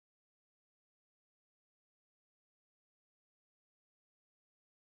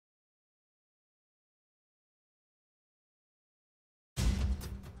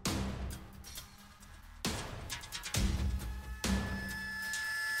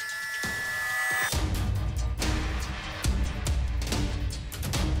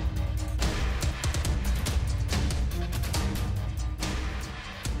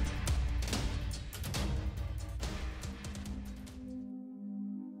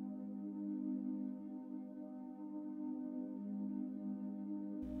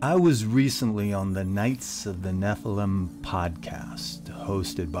I was recently on the Knights of the Nephilim podcast,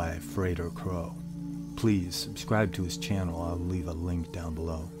 hosted by Frater Crow. Please subscribe to his channel. I'll leave a link down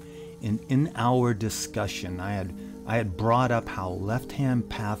below. In our discussion, I had brought up how left-hand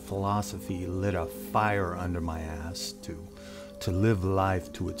path philosophy lit a fire under my ass to live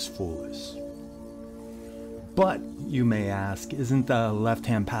life to its fullest. But, you may ask, isn't the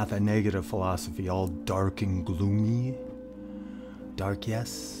left-hand path a negative philosophy, all dark and gloomy? Dark,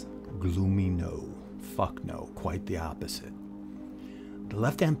 yes. Gloomy, no. Fuck no. Quite the opposite. The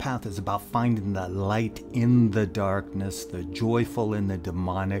left-hand path is about finding the light in the darkness, the joyful in the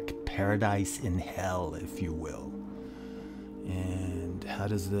demonic, paradise in hell, if you will. And how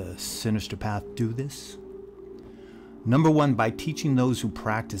does the sinister path do this? Number one, by teaching those who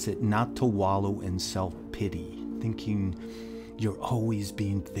practice it not to wallow in self-pity, thinking you're always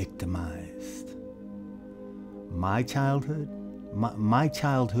being victimized. My childhood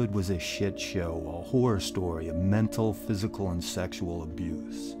was a shit show, a horror story of mental, physical, and sexual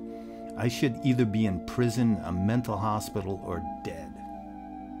abuse. I should either be in prison, a mental hospital, or dead.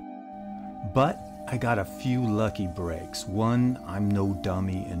 But I got a few lucky breaks. One, I'm no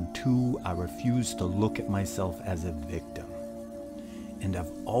dummy, and two, I refuse to look at myself as a victim. And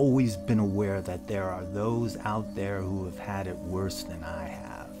I've always been aware that there are those out there who have had it worse than I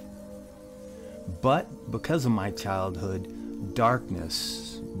have. But because of my childhood,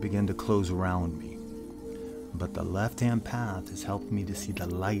 darkness began to close around me. But the left-hand path has helped me to see the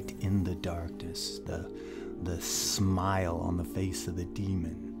light in the darkness, the smile on the face of the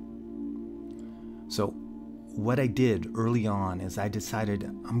demon. So what I did early on is I decided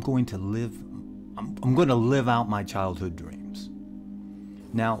I'm going to live out my childhood dreams.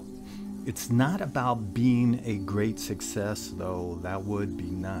 Now, it's not about being a great success, though that would be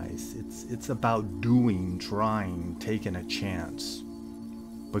nice. It's about doing, trying, taking a chance.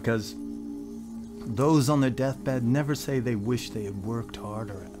 Because those on their deathbed never say they wish they had worked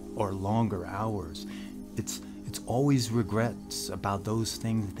harder or longer hours. It's always regrets about those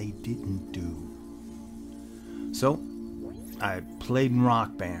things they didn't do. So, I played in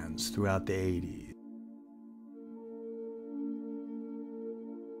rock bands throughout the 80s.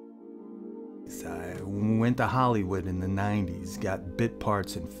 I went to Hollywood in the 90s, got bit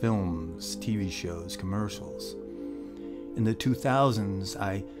parts in films, TV shows, commercials. In the 2000s,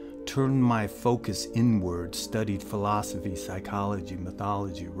 I turned my focus inward, studied philosophy, psychology,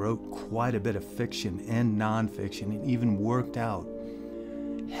 mythology, wrote quite a bit of fiction and nonfiction, and even worked out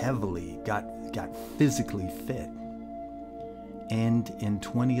heavily, got physically fit. And in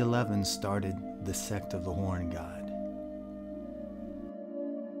 2011 started the sect of the Horn God.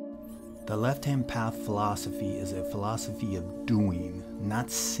 The left-hand path philosophy is a philosophy of doing, not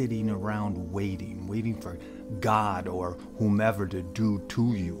sitting around waiting for God or whomever to do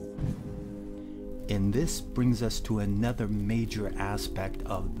to you. And this brings us to another major aspect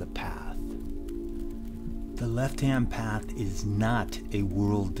of the path. The left-hand path is not a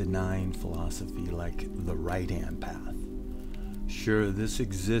world-denying philosophy like the right-hand path. Sure, this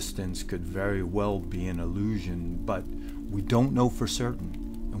existence could very well be an illusion, but we don't know for certain.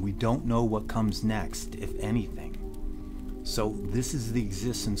 And we don't know what comes next, if anything. So this is the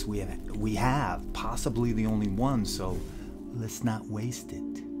existence we have, possibly the only one, so let's not waste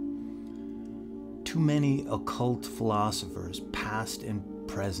it. Too many occult philosophers, past and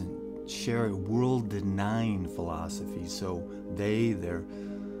present, share a world-denying philosophy, so their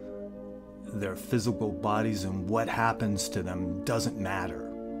physical bodies and what happens to them doesn't matter.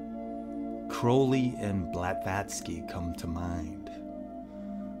 Crowley and Blavatsky come to mind.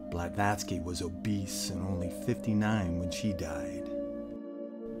 Blavatsky was obese and only 59 when she died.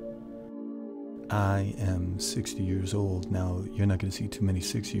 I am 60 years old. Now, you're not going to see too many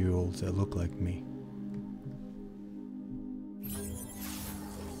 60-year-olds that look like me.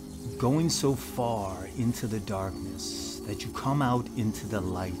 Going so far into the darkness that you come out into the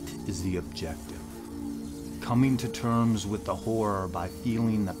light is the objective. Coming to terms with the horror by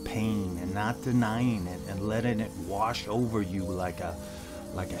feeling the pain and not denying it and letting it wash over you like a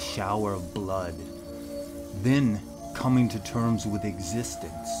shower of blood. Then coming to terms with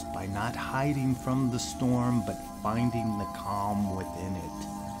existence by not hiding from the storm but finding the calm within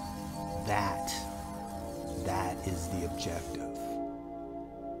it. That is the objective.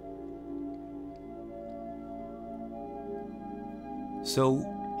 So,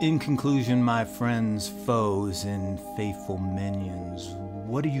 in conclusion, my friends, foes, and faithful minions,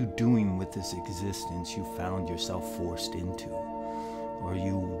 what are you doing with this existence you found yourself forced into? Are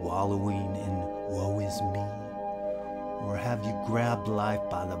you wallowing in woe is me? Or have you grabbed life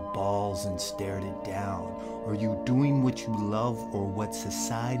by the balls and stared it down? Are you doing what you love or what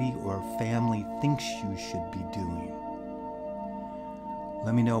society or family thinks you should be doing?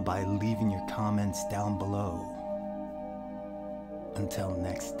 Let me know by leaving your comments down below. Until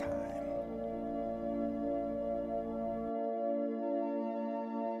next time.